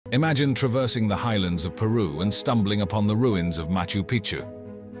Imagine traversing the highlands of Peru and stumbling upon the ruins of Machu Picchu.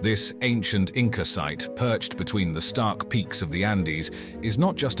 This ancient Inca site, perched between the stark peaks of the Andes, is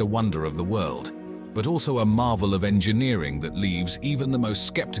not just a wonder of the world, but also a marvel of engineering that leaves even the most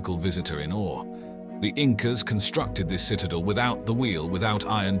skeptical visitor in awe. The Incas constructed this citadel without the wheel, without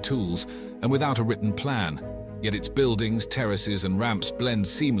iron tools, and without a written plan, yet its buildings, terraces, and ramps blend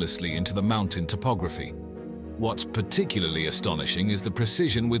seamlessly into the mountain topography. What's particularly astonishing is the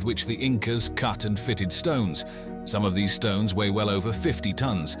precision with which the Incas cut and fitted stones. Some of these stones weigh well over 50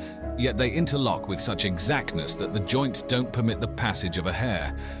 tons, yet they interlock with such exactness that the joints don't permit the passage of a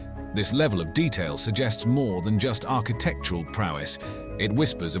hair. This level of detail suggests more than just architectural prowess. It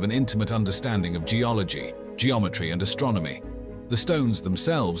whispers of an intimate understanding of geology, geometry, and astronomy. The stones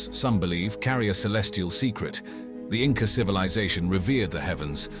themselves, some believe, carry a celestial secret. The Inca civilization revered the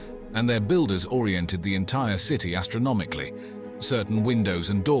heavens, and their builders oriented the entire city astronomically. Certain windows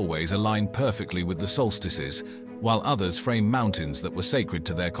and doorways align perfectly with the solstices, while others frame mountains that were sacred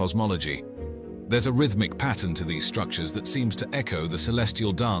to their cosmology. There's a rhythmic pattern to these structures that seems to echo the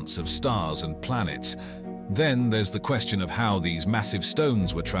celestial dance of stars and planets. Then there's the question of how these massive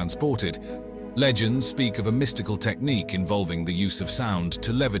stones were transported. Legends speak of a mystical technique involving the use of sound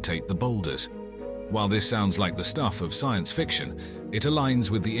to levitate the boulders. While this sounds like the stuff of science fiction, it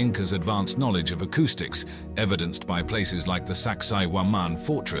aligns with the Incas' advanced knowledge of acoustics, evidenced by places like the Sacsayhuaman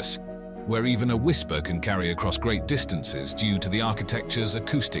fortress, where even a whisper can carry across great distances due to the architecture's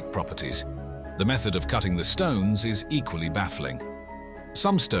acoustic properties. The method of cutting the stones is equally baffling.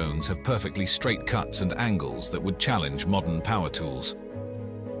 Some stones have perfectly straight cuts and angles that would challenge modern power tools.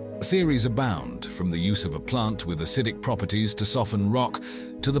 Theories abound, from the use of a plant with acidic properties to soften rock,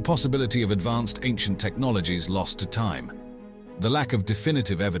 to the possibility of advanced ancient technologies lost to time. The lack of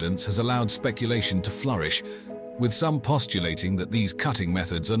definitive evidence has allowed speculation to flourish, with some postulating that these cutting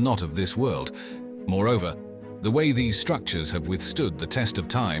methods are not of this world. Moreover, the way these structures have withstood the test of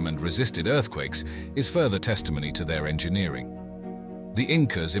time and resisted earthquakes is further testimony to their engineering. The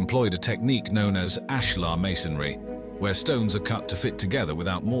Incas employed a technique known as ashlar masonry, where stones are cut to fit together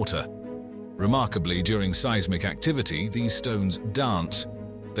without mortar. Remarkably, during seismic activity, these stones dance.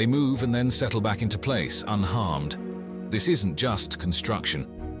 They move and then settle back into place, unharmed. This isn't just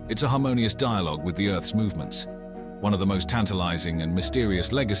construction. It's a harmonious dialogue with the Earth's movements. One of the most tantalizing and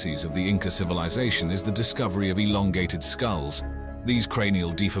mysterious legacies of the Inca civilization is the discovery of elongated skulls. These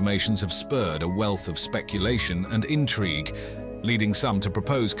cranial deformations have spurred a wealth of speculation and intrigue, leading some to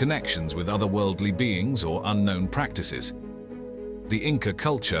propose connections with otherworldly beings or unknown practices. The Inca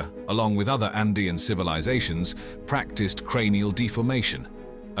culture, along with other Andean civilizations, practiced cranial deformation,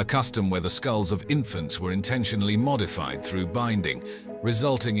 a custom where the skulls of infants were intentionally modified through binding,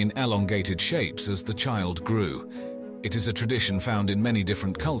 resulting in elongated shapes as the child grew. It is a tradition found in many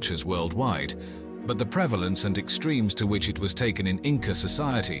different cultures worldwide, but the prevalence and extremes to which it was taken in Inca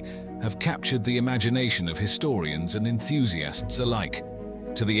society have captured the imagination of historians and enthusiasts alike.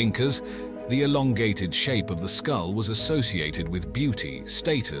 To the Incas, the elongated shape of the skull was associated with beauty,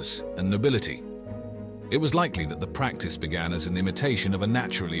 status, and nobility. It was likely that the practice began as an imitation of a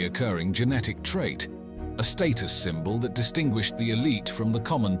naturally occurring genetic trait, a status symbol that distinguished the elite from the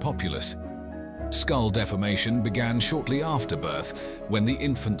common populace. Skull deformation began shortly after birth, when the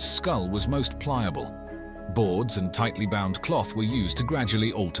infant's skull was most pliable. Boards and tightly bound cloth were used to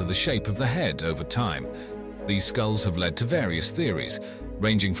gradually alter the shape of the head over time. These skulls have led to various theories,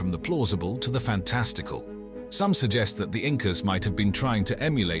 ranging from the plausible to the fantastical. Some suggest that the Incas might have been trying to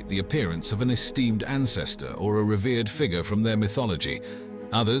emulate the appearance of an esteemed ancestor or a revered figure from their mythology.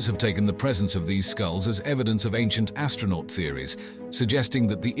 Others have taken the presence of these skulls as evidence of ancient astronaut theories, suggesting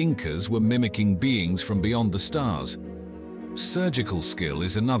that the Incas were mimicking beings from beyond the stars. Surgical skill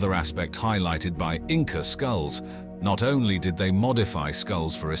is another aspect highlighted by Inca skulls. Not only did they modify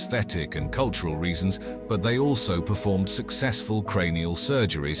skulls for aesthetic and cultural reasons, but they also performed successful cranial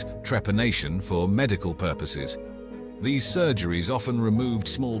surgeries, trepanation, for medical purposes. These surgeries often removed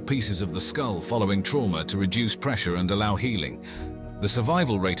small pieces of the skull following trauma to reduce pressure and allow healing. The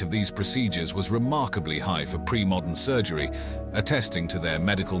survival rate of these procedures was remarkably high for pre-modern surgery, attesting to their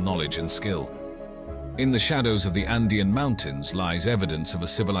medical knowledge and skill. In the shadows of the Andean mountains lies evidence of a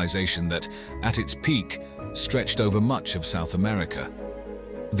civilization that, at its peak, stretched over much of South America.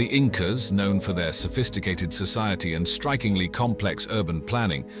 The Incas, known for their sophisticated society and strikingly complex urban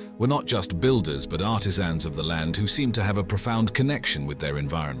planning, were not just builders but artisans of the land who seemed to have a profound connection with their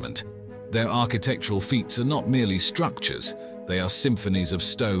environment. Their architectural feats are not merely structures, they are symphonies of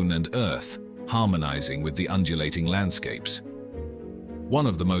stone and earth, harmonizing with the undulating landscapes. One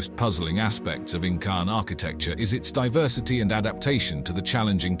of the most puzzling aspects of Incan architecture is its diversity and adaptation to the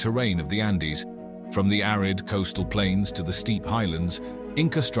challenging terrain of the Andes. From the arid coastal plains to the steep highlands,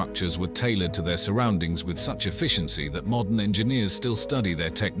 Inca structures were tailored to their surroundings with such efficiency that modern engineers still study their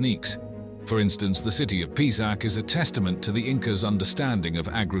techniques. For instance, the city of Pisac is a testament to the Incas' understanding of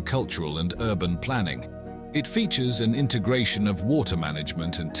agricultural and urban planning. It features an integration of water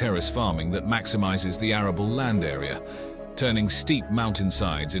management and terrace farming that maximizes the arable land area, turning steep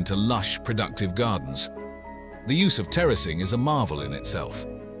mountainsides into lush, productive gardens. The use of terracing is a marvel in itself.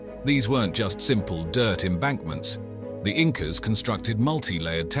 These weren't just simple dirt embankments. The Incas constructed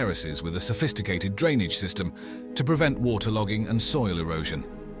multi-layered terraces with a sophisticated drainage system to prevent waterlogging and soil erosion.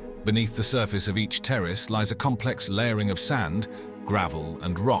 Beneath the surface of each terrace lies a complex layering of sand, gravel,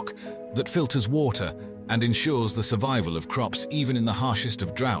 and rock that filters water and ensures the survival of crops even in the harshest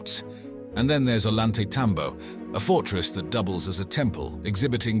of droughts. And then there's Ollantaytambo, a fortress that doubles as a temple,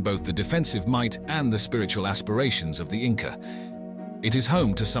 exhibiting both the defensive might and the spiritual aspirations of the Inca. It is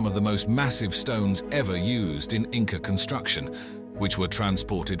home to some of the most massive stones ever used in Inca construction, which were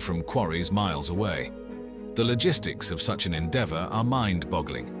transported from quarries miles away. The logistics of such an endeavor are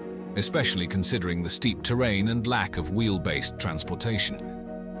mind-boggling, especially considering the steep terrain and lack of wheel-based transportation.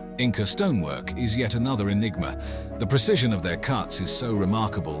 Inca stonework is yet another enigma. The precision of their cuts is so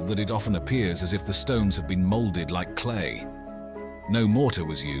remarkable that it often appears as if the stones have been molded like clay. No mortar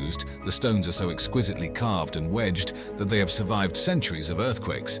was used. The stones are so exquisitely carved and wedged that they have survived centuries of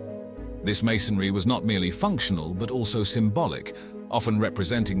earthquakes. This masonry was not merely functional but also symbolic, often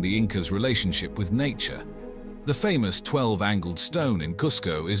representing the Incas' relationship with nature. The famous 12-angled stone in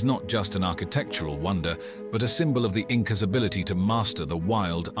Cusco is not just an architectural wonder, but a symbol of the Incas' ability to master the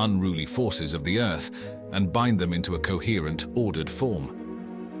wild, unruly forces of the earth and bind them into a coherent, ordered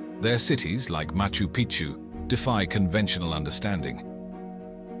form. Their cities, like Machu Picchu, defy conventional understanding.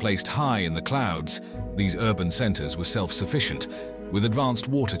 Placed high in the clouds, these urban centers were self-sufficient, with advanced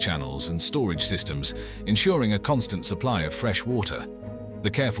water channels and storage systems, ensuring a constant supply of fresh water. The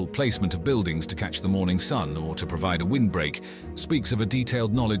careful placement of buildings to catch the morning sun or to provide a windbreak speaks of a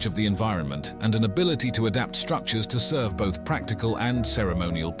detailed knowledge of the environment and an ability to adapt structures to serve both practical and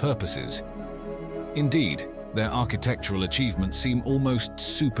ceremonial purposes. Indeed, their architectural achievements seem almost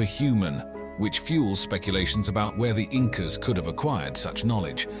superhuman, which fuels speculations about where the Incas could have acquired such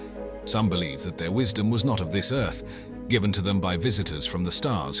knowledge. Some believe that their wisdom was not of this earth, given to them by visitors from the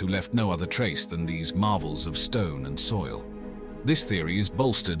stars who left no other trace than these marvels of stone and soil. This theory is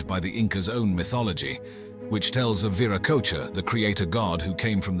bolstered by the Incas' own mythology, which tells of Viracocha, the creator god who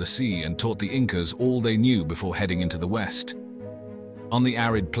came from the sea and taught the Incas all they knew before heading into the west. On the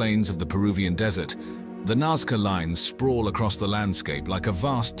arid plains of the Peruvian desert, the Nazca lines sprawl across the landscape like a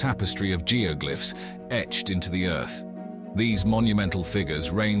vast tapestry of geoglyphs etched into the earth. These monumental figures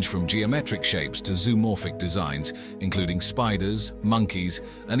range from geometric shapes to zoomorphic designs, including spiders, monkeys,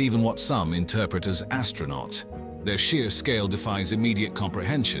 and even what some interpret as astronauts. Their sheer scale defies immediate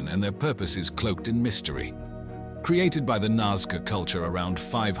comprehension, and their purpose is cloaked in mystery. Created by the Nazca culture around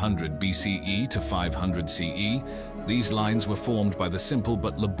 500 BCE to 500 CE, these lines were formed by the simple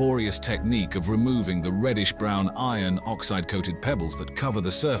but laborious technique of removing the reddish-brown iron oxide-coated pebbles that cover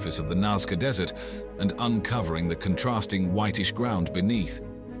the surface of the Nazca Desert and uncovering the contrasting whitish ground beneath.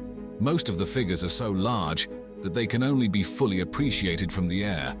 Most of the figures are so large that they can only be fully appreciated from the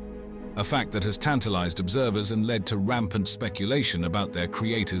air, a fact that has tantalized observers and led to rampant speculation about their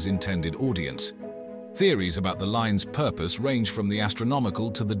creators' intended audience. Theories about the line's purpose range from the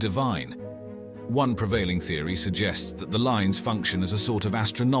astronomical to the divine. One prevailing theory suggests that the lines function as a sort of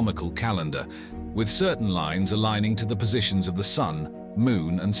astronomical calendar, with certain lines aligning to the positions of the sun,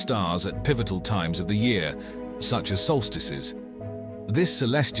 moon, and stars at pivotal times of the year, such as solstices. This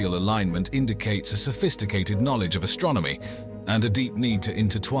celestial alignment indicates a sophisticated knowledge of astronomy and a deep need to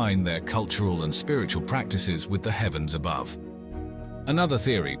intertwine their cultural and spiritual practices with the heavens above. Another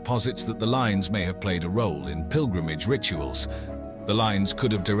theory posits that the lines may have played a role in pilgrimage rituals. The lines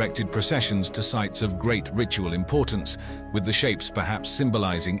could have directed processions to sites of great ritual importance, with the shapes perhaps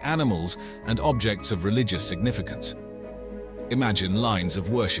symbolizing animals and objects of religious significance. Imagine lines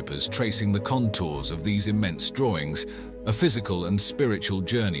of worshippers tracing the contours of these immense drawings, a physical and spiritual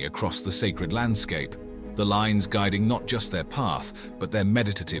journey across the sacred landscape, the lines guiding not just their path, but their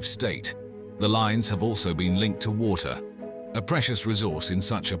meditative state. The lines have also been linked to water, a precious resource in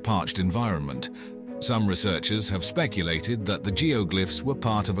such a parched environment. Some researchers have speculated that the geoglyphs were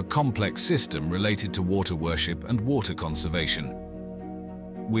part of a complex system related to water worship and water conservation,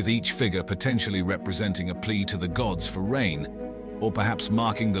 with each figure potentially representing a plea to the gods for rain, or perhaps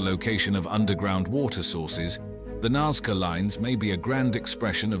marking the location of underground water sources. The Nazca lines may be a grand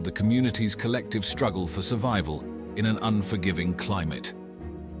expression of the community's collective struggle for survival in an unforgiving climate.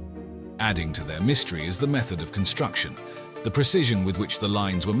 Adding to their mystery is the method of construction. The precision with which the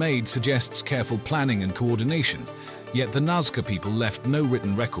lines were made suggests careful planning and coordination, yet the Nazca people left no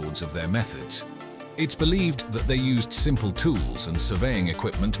written records of their methods. It's believed that they used simple tools and surveying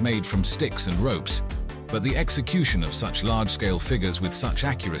equipment made from sticks and ropes, but the execution of such large-scale figures with such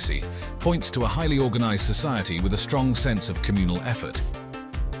accuracy points to a highly organized society with a strong sense of communal effort.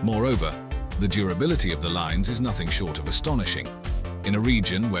 Moreover, the durability of the lines is nothing short of astonishing. In a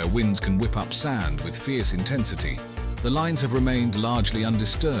region where winds can whip up sand with fierce intensity, the lines have remained largely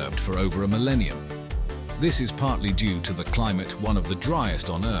undisturbed for over a millennium. This is partly due to the climate, one of the driest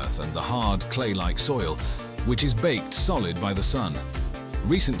on Earth, and the hard, clay-like soil, which is baked solid by the sun.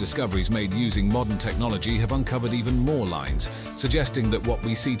 Recent discoveries made using modern technology have uncovered even more lines, suggesting that what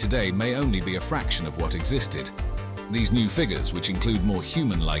we see today may only be a fraction of what existed. These new figures, which include more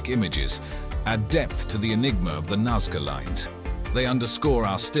human-like images, add depth to the enigma of the Nazca lines. They underscore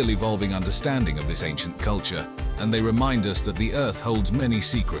our still evolving understanding of this ancient culture, and they remind us that the Earth holds many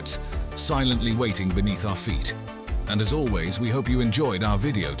secrets, silently waiting beneath our feet. And as always, we hope you enjoyed our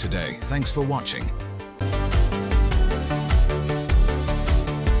video today. Thanks for watching.